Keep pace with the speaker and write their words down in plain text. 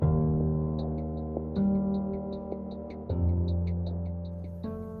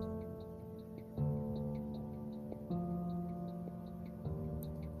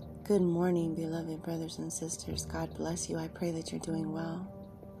Good morning, beloved brothers and sisters. God bless you. I pray that you're doing well.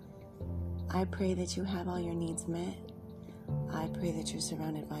 I pray that you have all your needs met. I pray that you're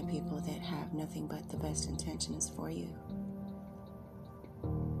surrounded by people that have nothing but the best intentions for you.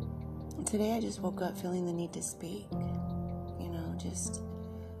 Today I just woke up feeling the need to speak. Just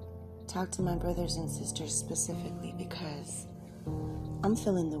talk to my brothers and sisters specifically because I'm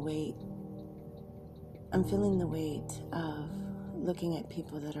feeling the weight. I'm feeling the weight of looking at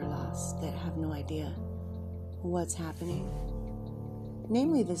people that are lost, that have no idea what's happening.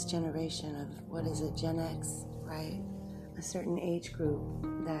 Namely this generation of, Gen X, right? A certain age group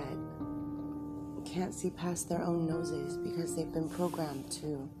that can't see past their own noses because they've been programmed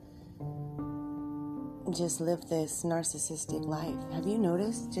to just live this narcissistic life. Have you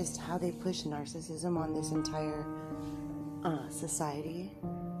noticed just how they push narcissism on this entire society?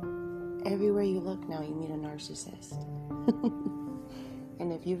 Everywhere you look now, you meet a narcissist. And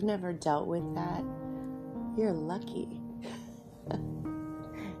if you've never dealt with that, you're lucky.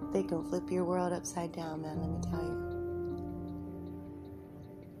 They can flip your world upside down, man, let me tell you.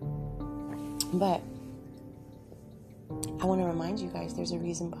 But I want to remind you guys, there's a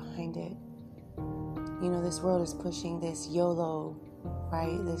reason behind it. This world is pushing this YOLO,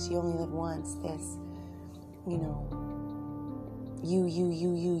 right? This you only live once, this, you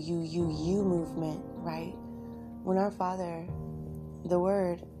movement, right? When our Father, the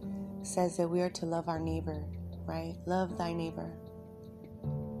Word, says that we are to love our neighbor, right? Love thy neighbor.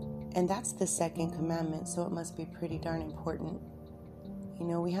 And that's the second commandment, so it must be pretty darn important.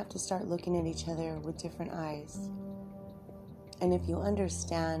 We have to start looking at each other with different eyes. And if you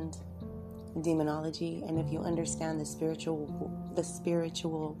understand demonology, and if you understand the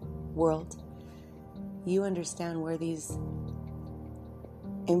spiritual world, you understand where these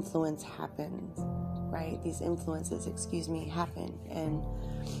influences happen, right? These influences, happen. And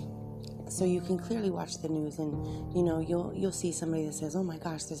so you can clearly watch the news and, you'll see somebody that says, oh my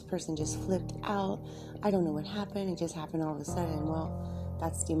gosh, this person just flipped out. I don't know what happened. It just happened all of a sudden. Well,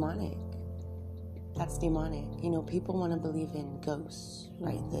 that's demonic. That's demonic. People want to believe in ghosts,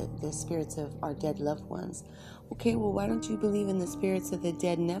 right? The spirits of our dead loved ones. Okay, well, why don't you believe in the spirits of the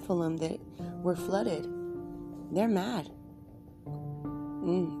dead Nephilim that were flooded? They're mad.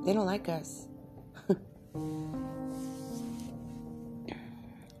 They don't like us.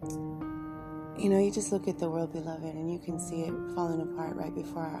 You just look at the world, beloved, and you can see it falling apart right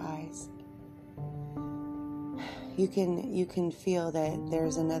before our eyes. You can feel that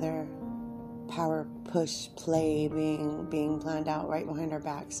there's another power push play being planned out right behind our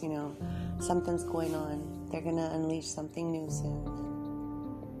backs. Something's going on. They're gonna unleash something new soon.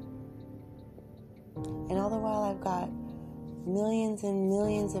 And all the while I've got millions and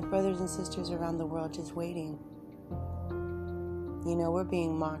millions of brothers and sisters around the world just waiting. We're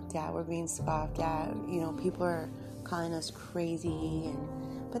being mocked at, we're being scoffed at, people are calling us crazy,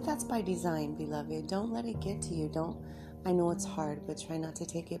 but that's by design, beloved. Don't let it get to you. I know it's hard, but try not to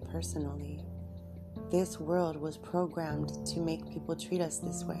take it personally. This world was programmed to make people treat us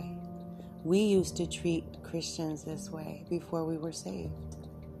this way. We used to treat Christians this way before we were saved.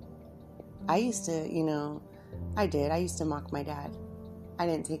 I used to, I used to mock my dad. I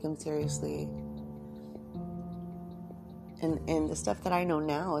didn't take him seriously. And the stuff that I know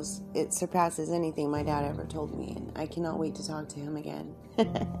now it surpasses anything my dad ever told me, and I cannot wait to talk to him again.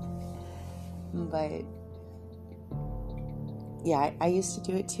 But yeah, I used to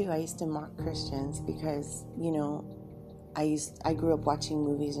do it too. I used to mock Christians because, I grew up watching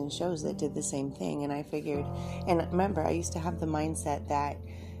movies and shows that did the same thing, and I figured, and remember, I used to have the mindset that,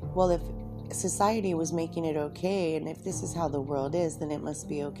 well, if society was making it okay, and if this is how the world is, then it must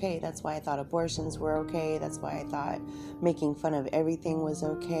be okay. That's why I thought abortions were okay. That's why I thought making fun of everything was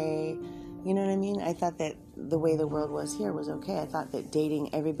okay. You know what I mean? I thought that the way the world was here was okay. I thought that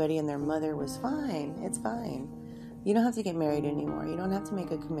dating everybody and their mother was fine. It's fine. You don't have to get married anymore. You don't have to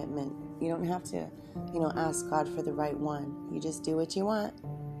make a commitment. You don't have to, ask God for the right one. You just do what you want.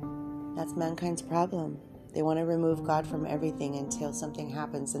 That's mankind's problem. They want to remove God from everything until something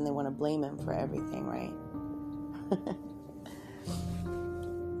happens, and they want to blame him for everything, right?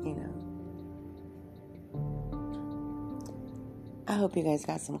 I hope you guys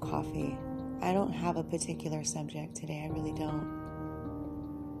got some coffee. I don't have a particular subject today. I really don't.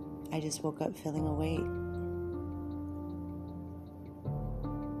 I just woke up feeling a weight.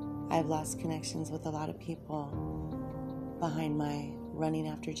 I've lost connections with a lot of people behind my running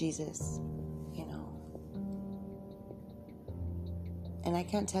after Jesus. And I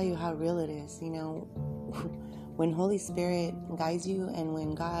can't tell you how real it is, when Holy Spirit guides you and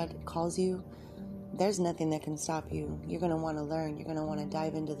when God calls you, there's nothing that can stop you. You're going to want to learn. You're going to want to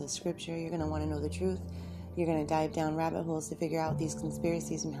dive into the scripture. You're going to want to know the truth. You're going to dive down rabbit holes to figure out these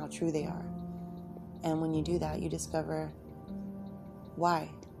conspiracies and how true they are. And when you do that, you discover why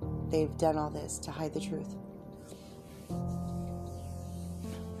they've done all this to hide the truth.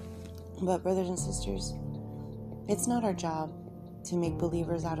 But brothers and sisters, it's not our job to make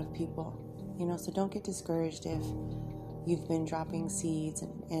believers out of people. So don't get discouraged if you've been dropping seeds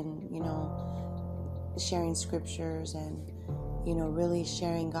and sharing scriptures and, really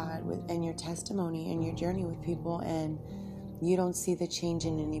sharing God and your testimony and your journey with people, and you don't see the change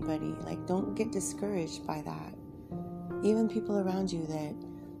in anybody. Like, don't get discouraged by that. Even people around you that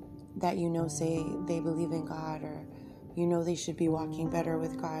say they believe in God, or they should be walking better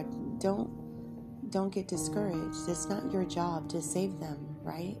with God, don't get discouraged. It's not your job to save them,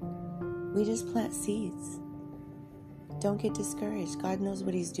 right? We just plant seeds. Don't get discouraged. God knows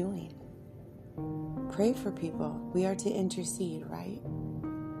what He's doing. Pray for people. We are to intercede, right?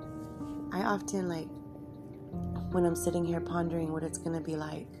 I often, when I'm sitting here pondering what it's going to be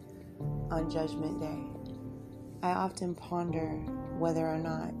like on Judgment Day, I often ponder whether or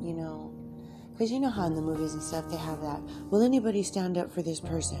not, because how in the movies and stuff they have that, will anybody stand up for this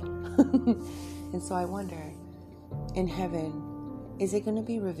person? And so I wonder, in heaven, is it going to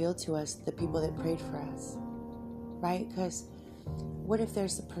be revealed to us the people that prayed for us? Right? Because what if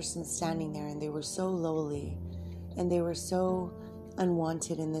there's a person standing there and they were so lowly and they were so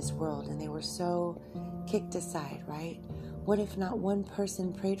unwanted in this world and they were so kicked aside, right? What if not one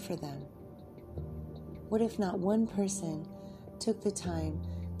person prayed for them? What if not one person took the time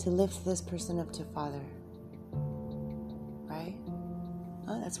to lift this person up to Father? Right?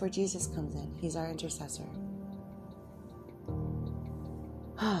 Oh, that's where Jesus comes in. He's our intercessor.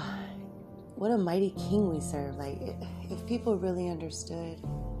 What a mighty King we serve. If people really understood,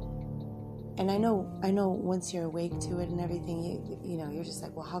 and I know once you're awake to it and everything, you're just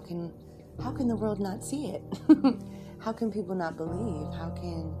like, well, how can the world not see it? How can people not believe? How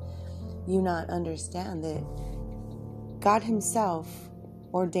can you not understand that God Himself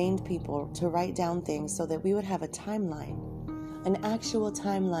ordained people to write down things so that we would have a timeline, an actual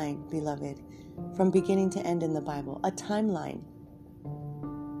timeline, beloved, from beginning to end in the Bible, a timeline.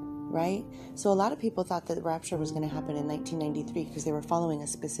 Right? So a lot of people thought that the rapture was going to happen in 1993 because they were following a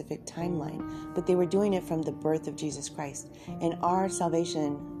specific timeline, but they were doing it from the birth of Jesus Christ. And our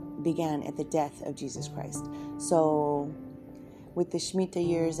salvation began at the death of Jesus Christ. So with the Shemitah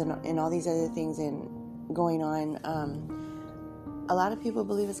years and all these other things going on, a lot of people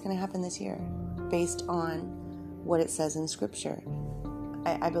believe it's going to happen this year based on what it says in Scripture.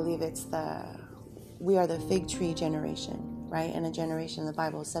 I believe we are the fig tree generation. Right? And a generation in the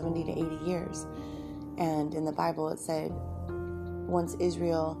Bible is 70 to 80 years. And in the Bible it said once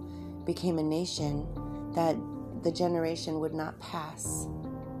Israel became a nation that the generation would not pass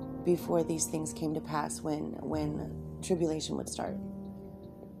before these things came to pass when tribulation would start.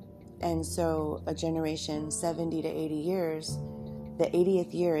 And so a generation 70 to 80 years, the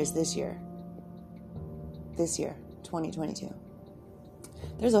 80th year is this year, 2022.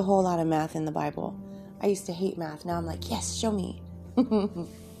 There's a whole lot of math in the Bible. I used to hate math. Now I'm like, yes, show me.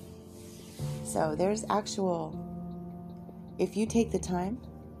 So there's if you take the time,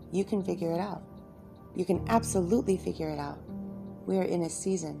 you can figure it out. You can absolutely figure it out. We are in a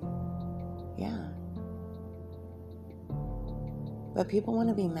season. Yeah. But people want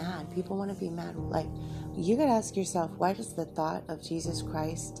to be mad. People want to be mad. You got to ask yourself, why does the thought of Jesus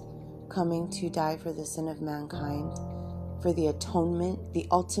Christ coming to die for the sin of mankind, for the atonement, the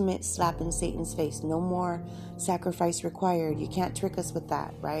ultimate slap in Satan's face, no more sacrifice required, you can't trick us with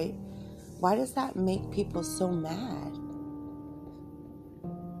that, right? Why does that make people so mad?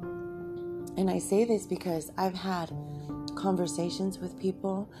 And I say this because I've had conversations with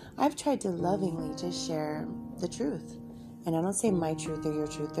people. I've tried to lovingly just share the truth. And I don't say my truth or your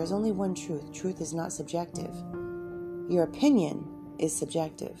truth. There's only one truth. Truth is not subjective. Your opinion is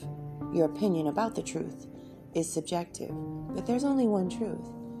subjective. Your opinion about the truth is subjective. But there's only one truth.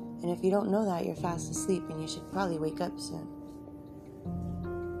 And if you don't know that, you're fast asleep and you should probably wake up soon.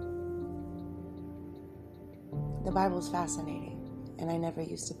 The Bible's fascinating. And I never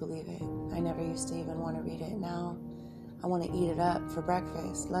used to believe it. I never used to even want to read it. Now I want to eat it up for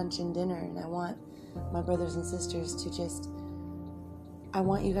breakfast, lunch, and dinner. And I want my brothers and sisters to I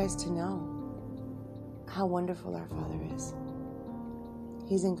want you guys to know how wonderful our Father is.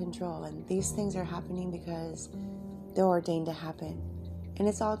 He's in control, and these things are happening because they're ordained to happen. And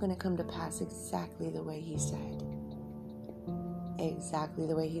it's all going to come to pass exactly the way He said. Exactly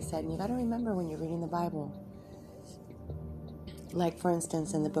the way He said. And you got to remember when you're reading the Bible, like for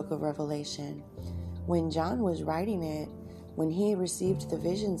instance in the book of Revelation, when John was writing it, when he received the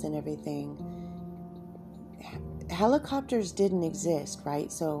visions and everything, helicopters didn't exist,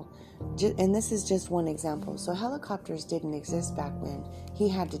 right? So, and this is just one example. So helicopters didn't exist back when. He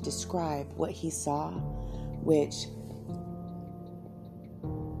had to describe what he saw, which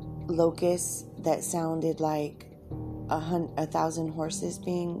locusts that sounded like 1,000 horses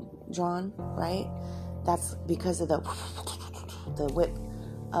being drawn, right? That's because of the whip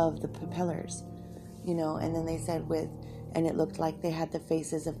of the propellers, and then they said and it looked like they had the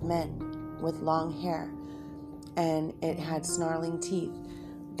faces of men with long hair, and it had snarling teeth.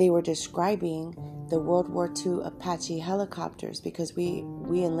 They were describing the World War II Apache helicopters, because we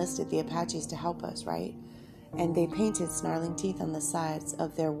enlisted the Apaches to help us, right? And they painted snarling teeth on the sides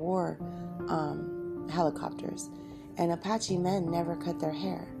of their war helicopters. And Apache men never cut their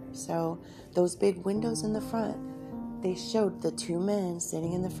hair. So those big windows in the front, they showed the two men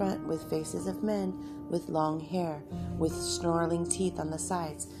sitting in the front with faces of men with long hair, with snarling teeth on the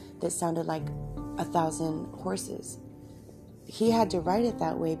sides that sounded like 1,000 horses. He had to write it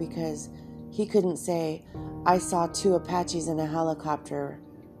that way because he couldn't say, I saw 2 Apaches in a helicopter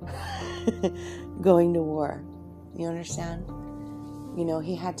going to war. You understand?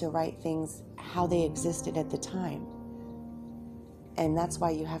 He had to write things how they existed at the time. And that's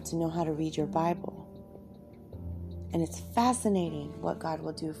why you have to know how to read your Bible. And it's fascinating what God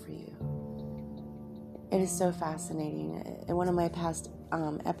will do for you. It is so fascinating. In one of my past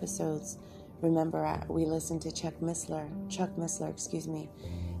episodes, remember, we listened to Chuck Missler,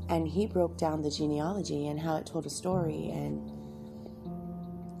 and he broke down the genealogy and how it told a story. And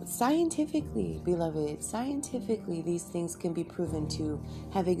scientifically, beloved, these things can be proven to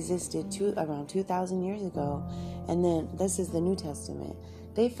have existed around 2,000 years ago. And then this is the New Testament.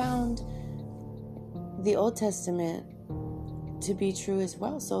 They found the Old Testament to be true as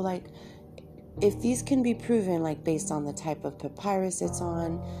well. So if these can be proven, based on the type of papyrus it's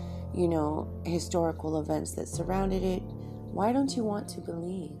on, historical events that surrounded it, why don't you want to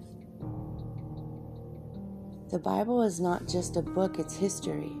believe? The Bible is not just a book, it's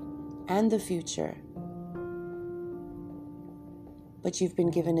history and the future. But you've been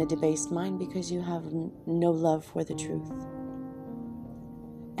given a debased mind because you have no love for the truth.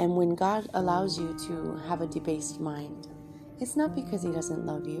 And when God allows you to have a debased mind, it's not because He doesn't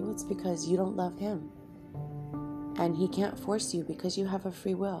love you, it's because you don't love Him. And He can't force you because you have a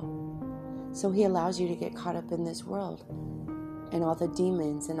free will. So He allows you to get caught up in this world and all the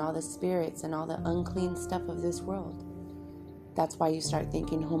demons and all the spirits and all the unclean stuff of this world. That's why you start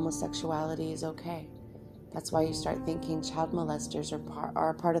thinking homosexuality is okay. That's why you start thinking child molesters are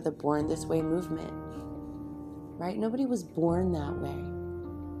a part of the Born This Way movement. Right? Nobody was born that way.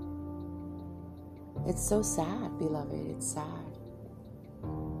 It's so sad, beloved. It's sad.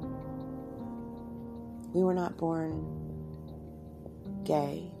 We were not born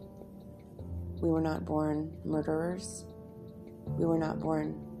gay. We were not born murderers. We were not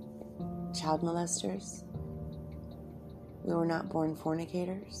born child molesters. We were not born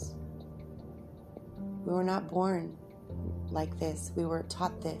fornicators. We were not born like this. We were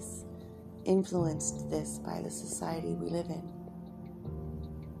taught this, influenced this by the society we live in.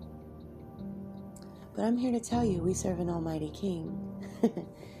 But I'm here to tell you, we serve an almighty King.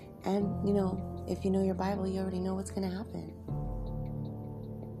 And, if you know your Bible, you already know what's going to happen.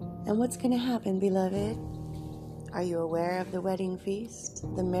 And what's going to happen, beloved? Are you aware of the wedding feast,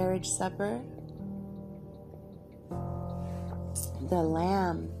 the marriage supper? The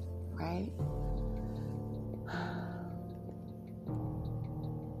Lamb, right?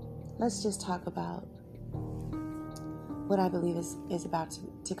 Let's just talk about what I believe is about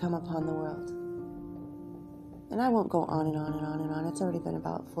to come upon the world. And I won't go on and on and on and on. It's already been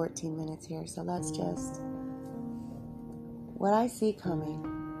about 14 minutes here. So let's just... What I see coming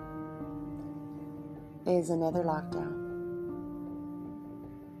is another lockdown.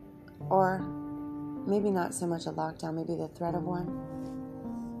 Or maybe not so much a lockdown, maybe the threat of one.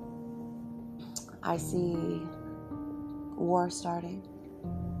 I see war starting.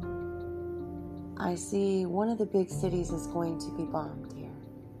 I see one of the big cities is going to be bombed here.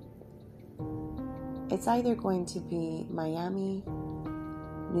 It's either going to be Miami,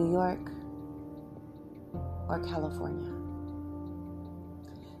 New York, or California.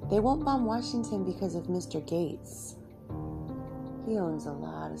 They won't bomb Washington because of Mr. Gates. He owns a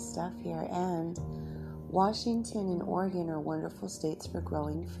lot of stuff here, and Washington and Oregon are wonderful states for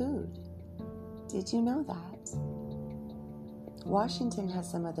growing food. Did you know that? Washington has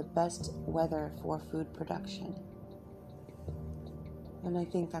some of the best weather for food production. And I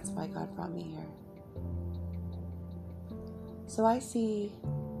think that's why God brought me here. So I see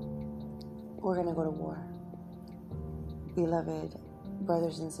we're going to go to war. Beloved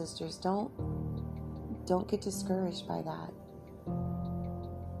brothers and sisters, don't get discouraged by that.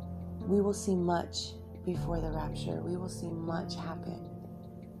 We will see much before the rapture. We will see much happen.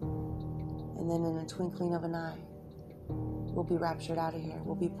 And then in a twinkling of an eye, we'll be raptured out of here.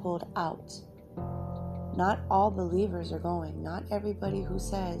 We'll be pulled out. Not all believers are going. Not everybody who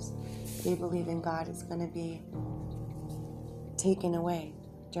says they believe in God is going to be taken away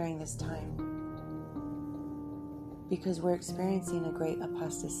during this time. Because we're experiencing a great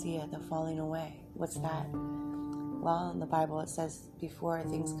apostasia, the falling away. What's that? Well, in the Bible it says before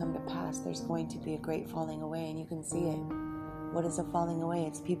things come to pass, there's going to be a great falling away, and you can see it. What is a falling away?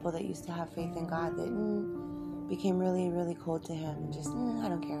 It's people that used to have faith in God that became really, really cold to Him and just, I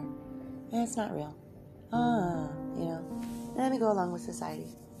don't care. It's not real. Let me go along with society.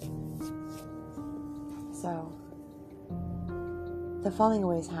 So, the falling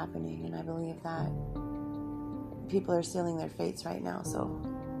away is happening, and I believe that people are sealing their fates right now. So,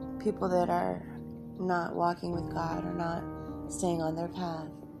 people that are not walking with God or not staying on their path,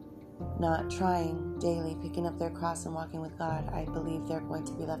 not trying daily, picking up their cross and walking with God, I believe they're going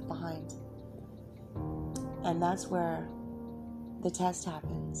to be left behind. And that's where the test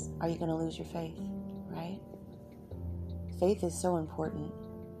happens. Are you going to lose your faith, right? Faith is so important.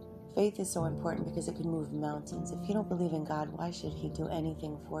 Faith is so important because it can move mountains. If you don't believe in God, why should He do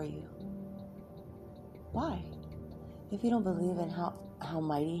anything for you? Why? If you don't believe in how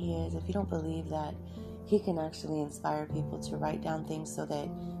mighty He is, if you don't believe that He can actually inspire people to write down things so that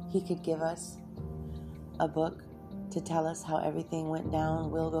He could give us a book to tell us how everything went down,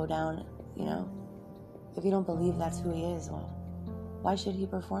 will go down, if you don't believe that's who He is, well, why should He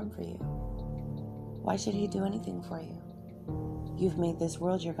perform for you? Why should He do anything for you? You've made this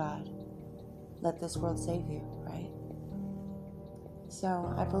world your God. Let this world save you, right?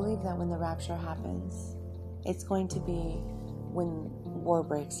 So I believe that when the rapture happens, it's going to be when war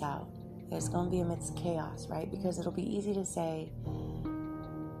breaks out. It's going to be amidst chaos, right? Because it'll be easy to say,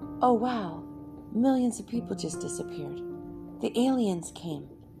 oh wow, millions of people just disappeared. The aliens came.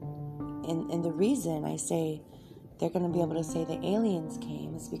 And the reason I say they're going to be able to say the aliens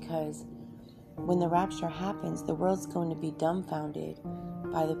came is because when the rapture happens, the world's going to be dumbfounded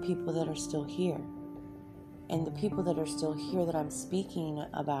by the people that are still here. And the people that are still here that I'm speaking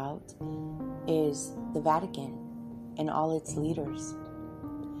about is the Vatican and all its leaders.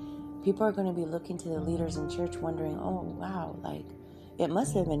 People are going to be looking to the leaders in church wondering, oh wow, it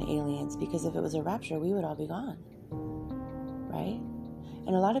must have been aliens, because if it was a rapture, we would all be gone, right?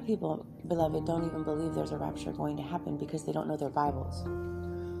 And a lot of people, beloved, don't even believe there's a rapture going to happen because they don't know their Bibles.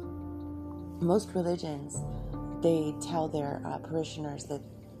 Most religions, they tell their parishioners that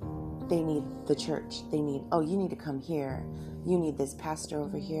they need the church. They need, you need to come here. You need this pastor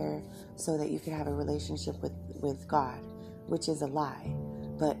over here so that you can have a relationship with God, which is a lie.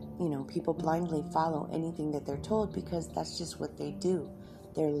 But, people blindly follow anything that they're told because that's just what they do.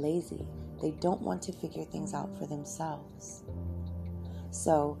 They're lazy. They don't want to figure things out for themselves.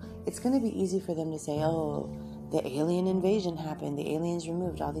 So it's going to be easy for them to say, oh, the alien invasion happened. The aliens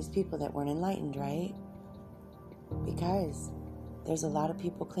removed all these people that weren't enlightened, right? Because there's a lot of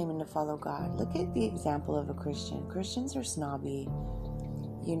people claiming to follow God. Look at the example of a Christian. Christians are snobby,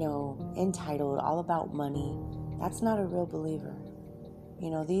 entitled, all about money. That's not a real believer.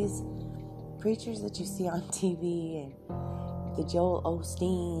 These preachers that you see on TV and the Joel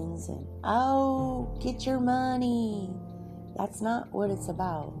Osteens and, get your money. That's not what it's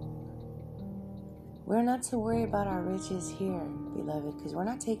about. We're not to worry about our riches here, beloved, because we're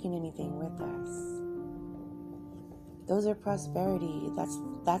not taking anything with us. Those are prosperity.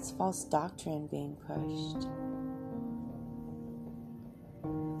 That's false doctrine being pushed.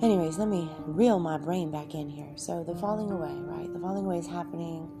 Anyways, let me reel my brain back in here. So the falling away, right? The falling away is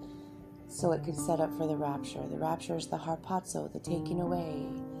happening so it could set up for the rapture. The rapture is the harpazo, the taking away.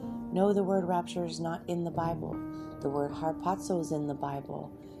 No, the word rapture is not in the Bible. The word harpazo is in the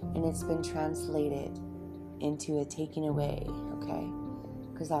Bible, and it's been translated into a taking away, okay?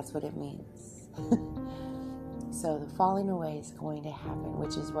 Because that's what it means. So the falling away is going to happen,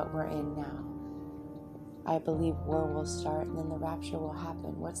 which is what we're in now. I believe war will start and then the rapture will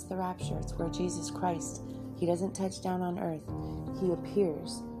happen. What's the rapture? It's where Jesus Christ, He doesn't touch down on earth. He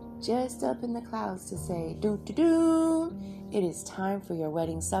appears just up in the clouds to say, doo-doo-doo, it is time for your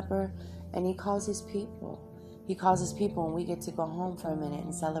wedding supper. And He calls His people. He calls His people, and we get to go home for a minute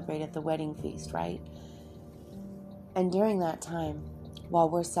and celebrate at the wedding feast, right? And during that time, while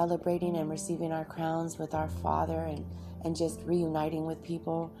we're celebrating and receiving our crowns with our Father and just reuniting with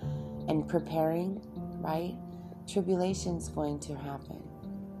people and preparing, right? Tribulation's going to happen.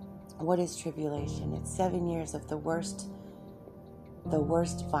 What is tribulation? It's 7 years of the worst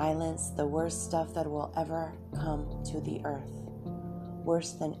violence, the worst stuff that will ever come to the earth.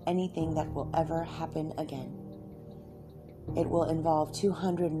 Worse than anything that will ever happen again. It will involve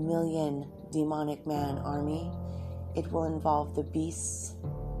 200 million demonic man army. It will involve the beasts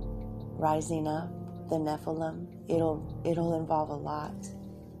rising up, the Nephilim. It'll involve a lot,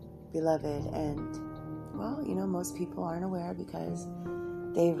 beloved. And, well, most people aren't aware because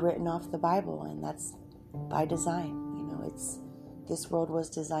they've written off the Bible, and that's by design. This world was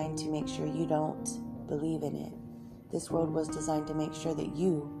designed to make sure you don't believe in it. This world was designed to make sure that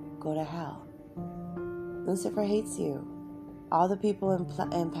you go to hell. Lucifer hates you. All the people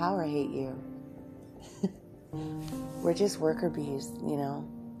in power hate you. We're just worker bees,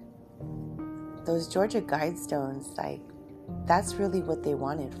 Those Georgia Guidestones, that's really what they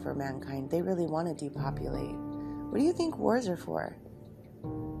wanted for mankind. They really want to depopulate. What do you think wars are for?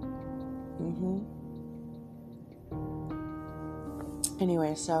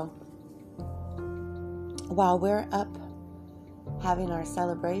 Anyway, so while we're up having our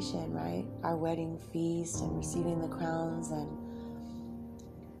celebration, right? Our wedding feast and receiving the crowns and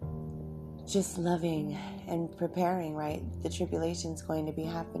just loving and preparing, right? The tribulation's going to be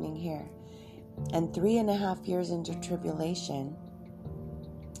happening here. And 3.5 years into tribulation,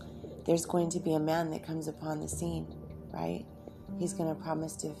 there's going to be a man that comes upon the scene, right? He's going to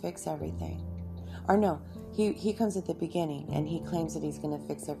promise to fix everything. Or no, he comes at the beginning and he claims that he's going to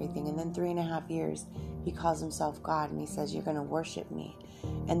fix everything. And then 3.5 years, he calls himself God and he says, you're going to worship me.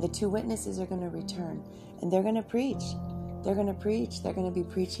 And the 2 witnesses are going to return and they're going to preach. They're going to preach. They're going to be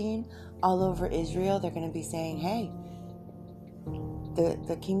preaching all over Israel. They're going to be saying, hey,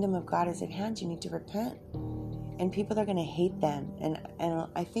 the kingdom of God is at hand. You need to repent. And people are going to hate them. And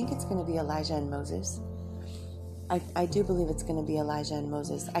I think it's going to be Elijah and Moses. I do believe it's going to be Elijah and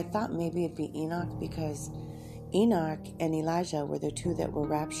Moses. I thought maybe it'd be Enoch because Enoch and Elijah were the 2 that were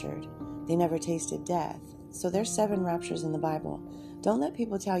raptured. They never tasted death. So there's 7 raptures in the Bible. Don't let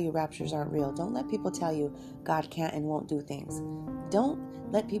people tell you raptures aren't real. Don't let people tell you God can't and won't do things. Don't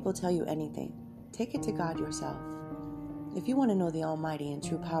let people tell you anything. Take it to God yourself. If you want to know the almighty and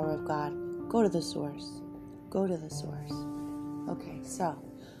true power of God, go to the source. Go to the source. Okay, so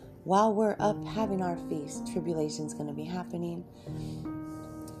while we're up having our feast, tribulation's going to be happening.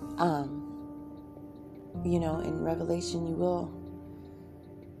 In Revelation, you will,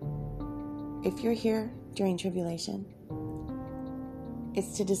 if you're here during tribulation,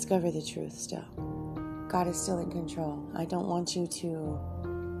 it's to discover the truth still. God is still in control. I don't want you to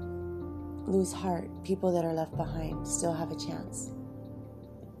lose heart. People that are left behind still have a chance.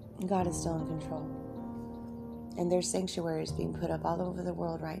 God is still in control. And there's sanctuaries being put up all over the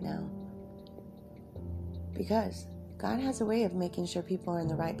world right now. Because God has a way of making sure people are in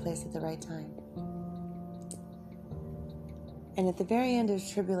the right place at the right time. And at the very end of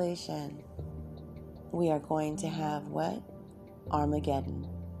tribulation, we are going to have what? Armageddon.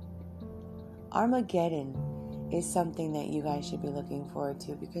 Armageddon is something that you guys should be looking forward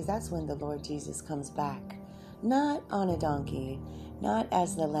to because that's when the Lord Jesus comes back. Not on a donkey, not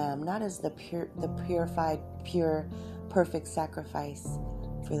as the lamb, not as the purified, pure, perfect sacrifice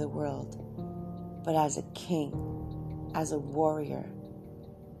for the world, but as a king, as a warrior.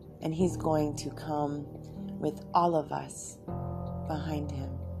 And he's going to come with all of us behind him.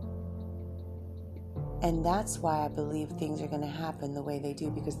 And that's why I believe things are going to happen the way they do,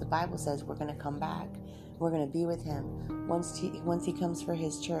 because the Bible says we're going to come back. We're going to be with him. Once he comes for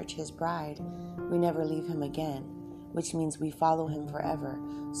his church, his bride, we never leave him again, which means we follow him forever.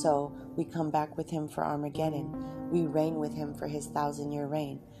 So we come back with him for Armageddon. We reign with him for his 1,000-year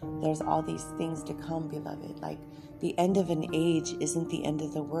reign. There's all these things to come, beloved. Like the end of an age isn't the end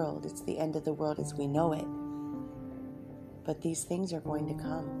of the world. It's the end of the world as we know it. But these things are going to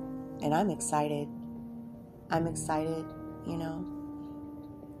come. And I'm excited. I'm excited,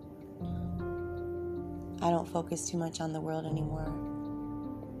 I don't focus too much on the world anymore.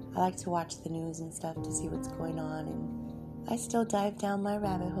 I like to watch the news and stuff to see what's going on, and I still dive down my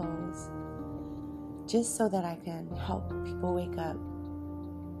rabbit holes just so that I can help people wake up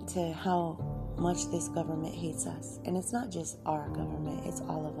to how much this government hates us. And it's not just our government, it's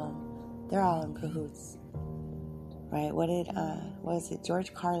all of them. They're all in cahoots, right? What was it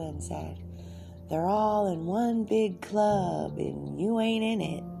George Carlin said? They're all in one big club and you ain't in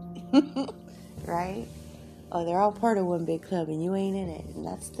it. Right? Oh, they're all part of one big club and you ain't in it. And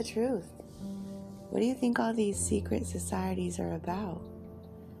that's the truth. What do you think all these secret societies are about?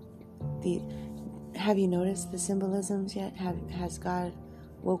 Have you noticed the symbolisms yet? Has God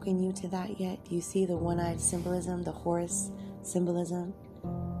woken you to that yet? Do you see the one-eyed symbolism, the Horus symbolism?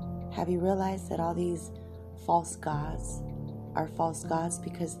 Have you realized that all these false gods are false gods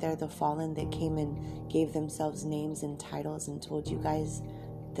because they're the fallen that came and gave themselves names and titles and told you guys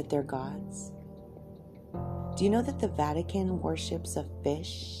that they're gods? Do you know that the Vatican worships a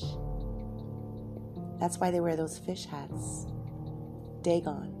fish? That's why they wear those fish hats.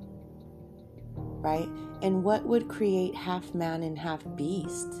 Dagon. Right? And what would create half man and half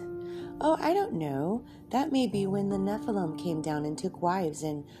beast? Oh, I don't know. That may be when the Nephilim came down and took wives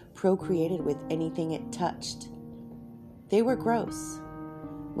and procreated with anything it touched. They were gross.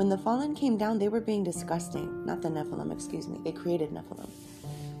 When the fallen came down, they were being disgusting. Not the Nephilim, excuse me. They created Nephilim.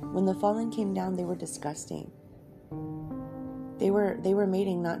 When the fallen came down, they were disgusting. They were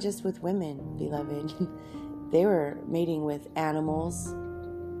mating not just with women, beloved. They were mating with animals,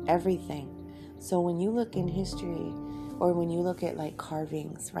 everything. So when you look in history, or when you look at like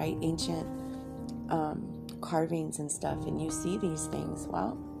carvings, right? Ancient carvings and stuff, and you see these things,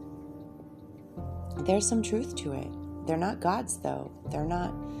 well, there's some truth to it. They're not gods, though. They're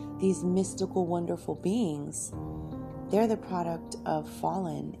not these mystical, wonderful beings. They're the product of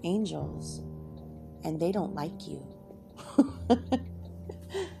fallen angels, and they don't like you.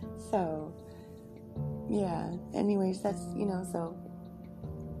 So, yeah. Anyways, that's, so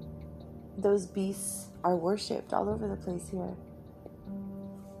those beasts are worshipped all over the place here.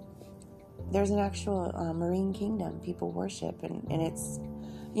 There's an actual marine kingdom people worship, and it's,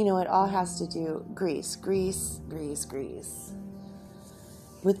 it all has to do, Greece,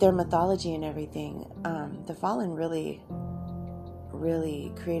 with their mythology and everything. The fallen really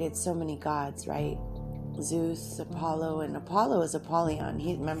created so many gods, right? Zeus, Apollo, and Apollo is Apollyon.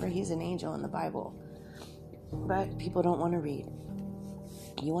 He's an angel in the Bible. But people don't want to read.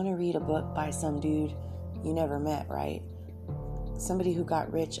 You want to read a book by some dude you never met, right? Somebody who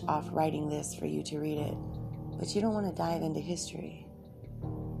got rich off writing this for you to read it. But you don't want to dive into history.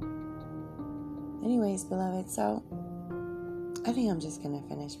 Anyways, beloved, so I think I'm just going to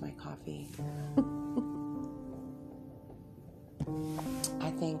finish my coffee.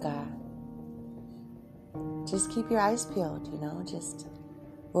 I think just keep your eyes peeled, just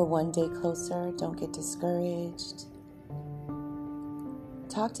we're one day closer. Don't get discouraged.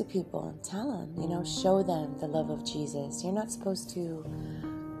 Talk to people and tell them, show them the love of Jesus. You're not supposed to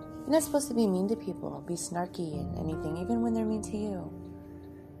be mean to people, be snarky and anything, even when they're mean to you.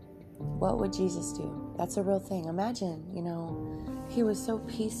 What would Jesus do? That's a real thing. Imagine, he was so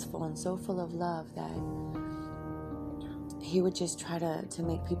peaceful and so full of love that he would just try to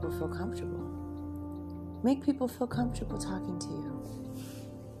make people feel comfortable. Make people feel comfortable talking to you.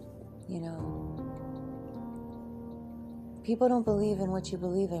 People don't believe in what you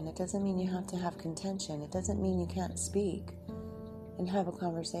believe in. It doesn't mean you have to have contention. It doesn't mean you can't speak and have a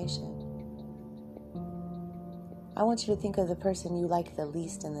conversation. I want you to think of the person you like the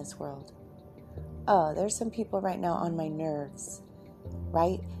least in this world. Oh, there's some people right now on my nerves,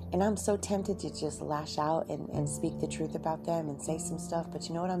 right? And I'm so tempted to just lash out and speak the truth about them and say some stuff. But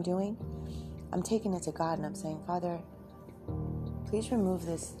you know what I'm doing? I'm taking it to God and I'm saying, Father, please remove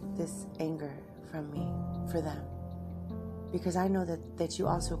this anger from me for them. Because I know that you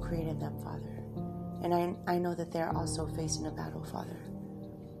also created them, Father. And I know that they're also facing a battle, Father.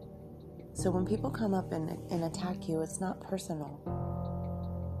 So when people come up and attack you, it's not personal.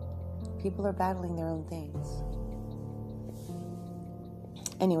 People are battling their own things.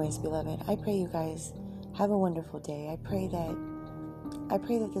 Anyways, beloved, I pray you guys have a wonderful day. I pray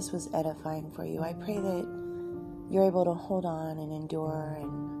that this was edifying for you. I pray that you're able to hold on and endure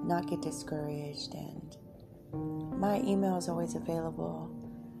and not get discouraged. And my email is always available.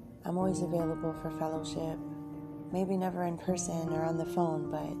 I'm always available for fellowship. Maybe never in person or on the phone,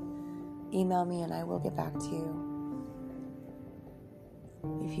 but email me and I will get back to you.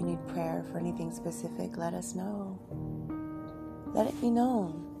 If you need prayer for anything specific, let us know. Let it be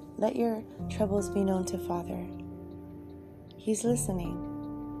known. Let your troubles be known to Father. He's listening.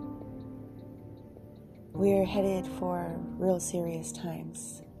 We're headed for real serious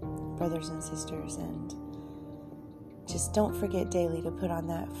times, brothers and sisters, and just don't forget daily to put on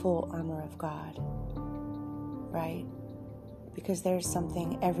that full armor of God, right? Because there's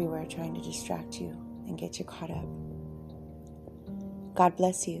something everywhere trying to distract you and get you caught up. God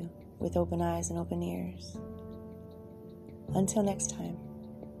bless you with open eyes and open ears. Until next time.